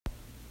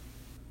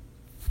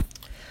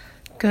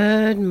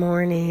Good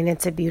morning.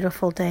 It's a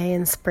beautiful day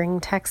in Spring,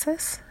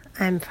 Texas.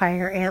 I'm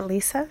Fire Aunt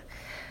Lisa.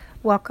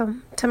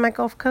 Welcome to my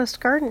Gulf Coast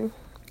garden.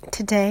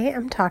 Today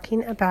I'm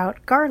talking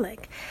about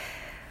garlic.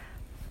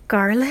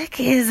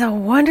 Garlic is a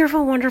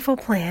wonderful, wonderful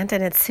plant,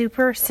 and it's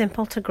super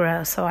simple to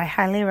grow, so I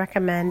highly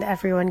recommend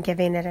everyone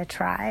giving it a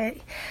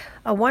try.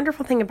 A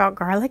wonderful thing about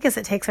garlic is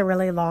it takes a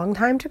really long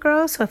time to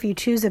grow, so if you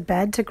choose a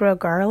bed to grow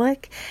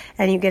garlic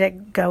and you get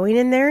it going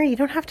in there, you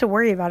don't have to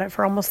worry about it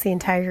for almost the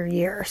entire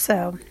year.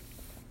 So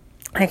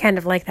I kind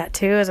of like that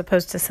too, as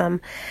opposed to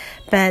some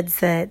beds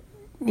that,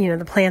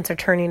 the plants are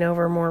turning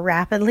over more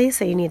rapidly,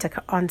 so you need to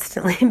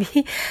constantly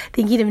be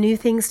thinking of new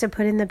things to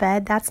put in the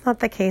bed. That's not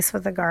the case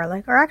with the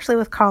garlic, or actually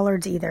with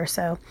collards either.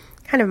 So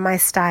kind of my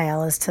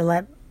style is to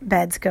let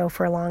beds go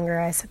for longer,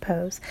 I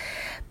suppose.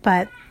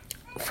 But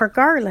for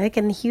garlic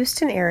in the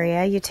Houston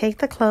area, you take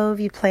the clove,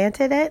 you plant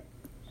it at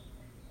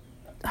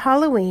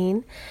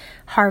Halloween,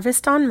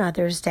 harvest on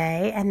Mother's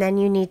Day, and then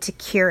you need to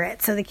cure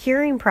it. So the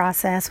curing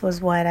process was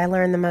what I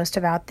learned the most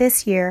about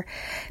this year,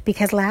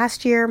 because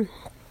last year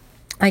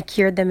I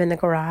cured them in the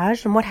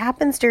garage. And what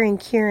happens during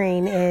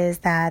curing is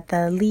that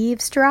the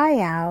leaves dry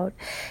out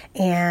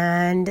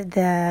and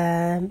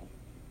the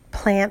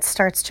plant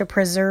starts to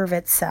preserve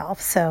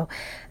itself. So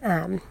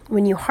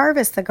when you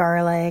harvest the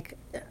garlic,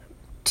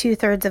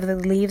 2/3 of the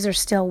leaves are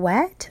still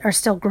wet, are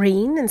still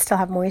green and still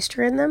have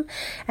moisture in them.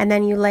 And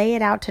then you lay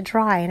it out to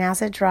dry. And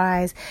as it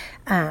dries,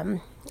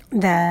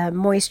 the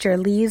moisture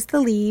leaves the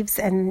leaves,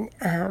 and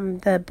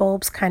the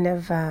bulbs kind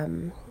of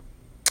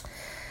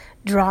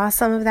draw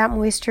some of that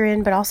moisture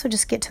in, but also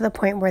just get to the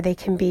point where they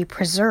can be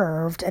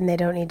preserved and they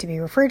don't need to be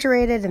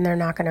refrigerated and they're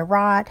not going to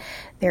rot.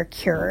 They're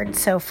cured.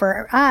 So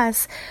for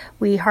us,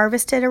 we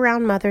harvested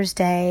around Mother's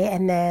Day,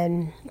 and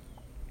then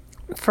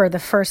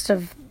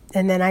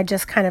and then I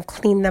just kind of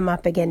cleaned them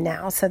up again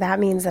now. So that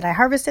means that I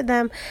harvested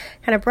them,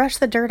 kind of brushed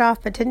the dirt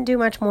off, but didn't do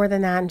much more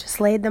than that, and just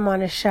laid them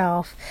on a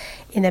shelf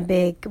in a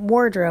big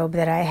wardrobe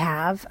that I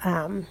have,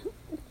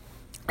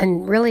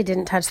 and really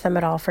didn't touch them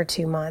at all for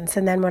 2 months.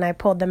 And then when I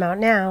pulled them out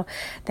now,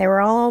 they were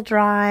all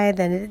dry.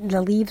 Then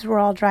the leaves were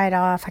all dried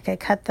off. I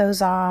could cut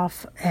those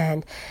off,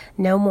 and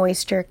no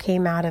moisture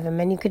came out of them.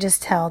 And you could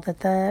just tell that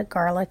the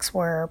garlics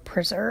were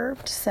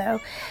preserved. So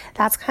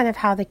that's kind of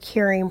how the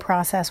curing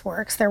process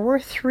works. There were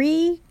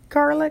 3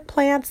 garlic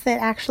plants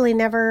that actually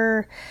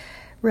never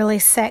really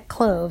set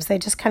cloves. They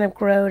just kind of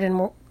grew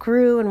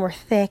and were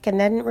thick and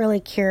didn't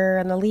really cure,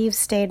 and the leaves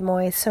stayed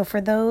moist. So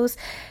for those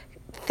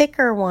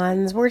thicker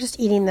ones, we're just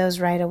eating those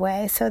right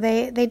away. So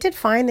they did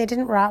fine. They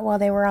didn't rot while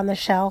they were on the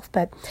shelf,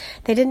 but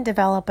they didn't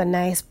develop a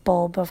nice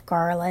bulb of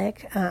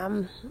garlic,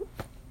 a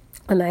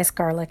nice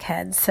garlic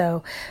head.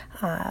 So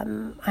I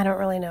don't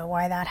really know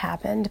why that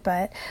happened,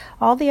 but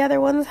all the other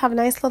ones have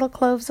nice little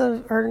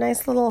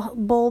nice little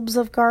bulbs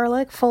of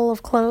garlic full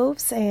of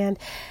cloves. And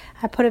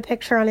I put a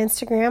picture on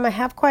Instagram. I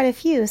have quite a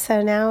few,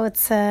 so now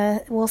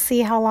we'll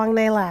see how long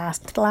they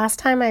last. The last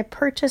time I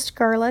purchased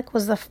garlic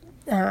was it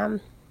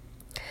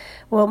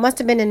must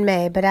have been in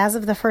May, but as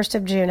of the 1st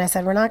of June, I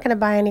said, we're not going to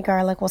buy any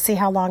garlic. We'll see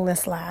how long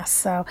this lasts.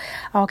 So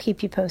I'll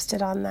keep you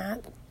posted on that.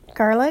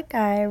 Garlic,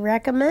 I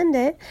recommend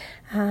it.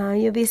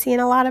 You'll be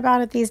seeing a lot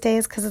about it these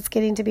days because it's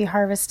getting to be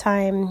harvest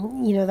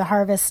time. The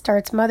harvest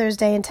starts Mother's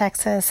Day in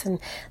Texas and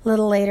a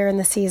little later in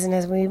the season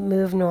as we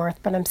move north.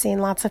 But I'm seeing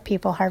lots of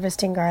people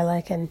harvesting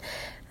garlic and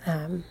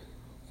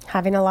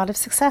having a lot of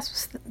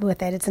success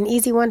with it. It's an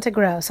easy one to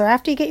grow. So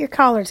after you get your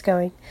collards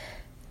going,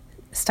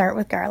 start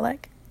with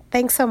garlic.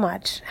 Thanks so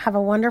much. Have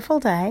a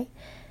wonderful day.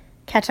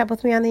 Catch up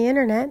with me on the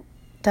internet,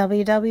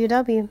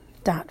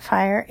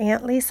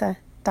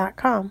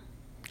 www.fireantlisa.com.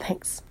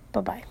 Thanks.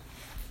 Bye-bye.